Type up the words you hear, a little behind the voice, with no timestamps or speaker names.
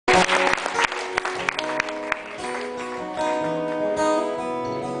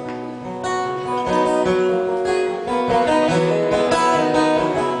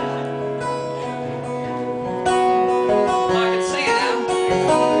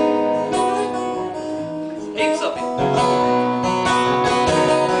sobie.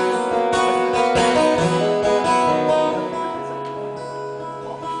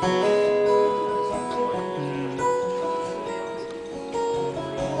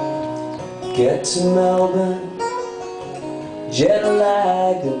 Get to Melbourne,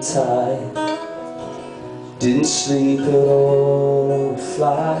 jet-lagged and tired. Didn't sleep at all on the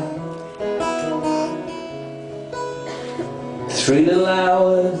flight. 3 little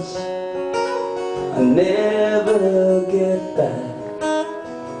hours, I never get back.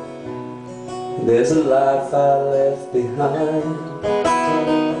 There's a life I left behind.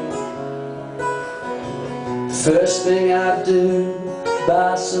 First thing I do,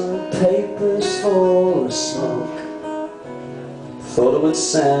 buy some papers for a smoke. Thought it would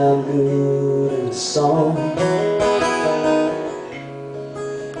sound good in a song.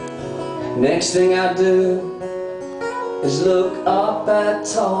 Next thing I do is look up at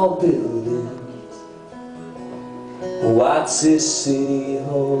tall buildings. What's this city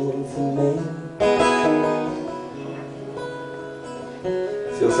hold for me?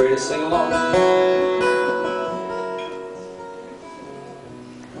 Feel free to sing along.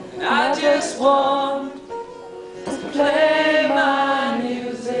 I just want to play my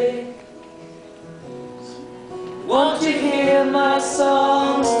music. Won't you hear my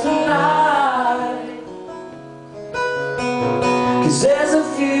songs tonight? 'Cause there's a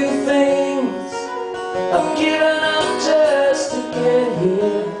few things I've given up just to get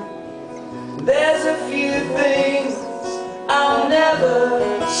here. There's a few things I'll never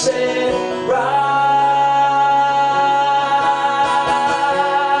set right.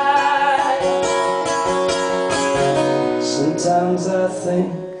 Sometimes I think,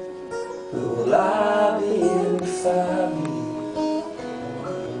 will I be in 5 years?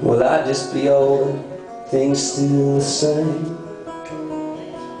 Will I just be old, things still the same?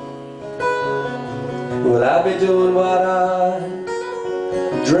 Will I be doing what I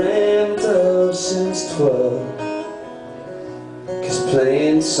dreamt of since 12? 'Cause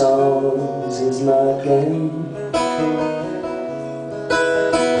playing songs is my game.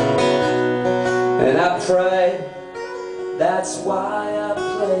 And I pray that's why I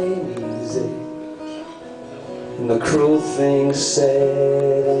play music. And the cruel things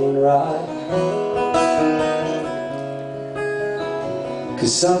said ain't right.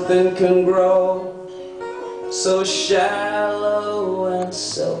 'Cause something can grow so shallow and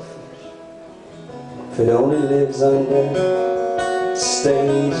selfish if it only lives under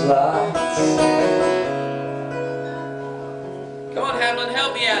stage lights. Come on, Hameln,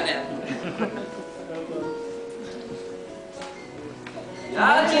 help me out now.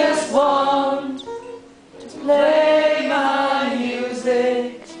 I just want to play my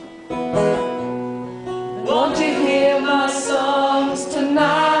music. Won't you hear my songs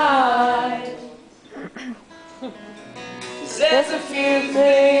tonight? 'Cause there's a few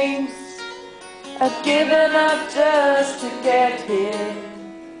things I've given up just to get here.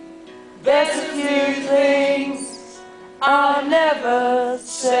 There's a few things I'll never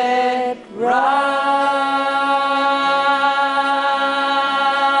set right.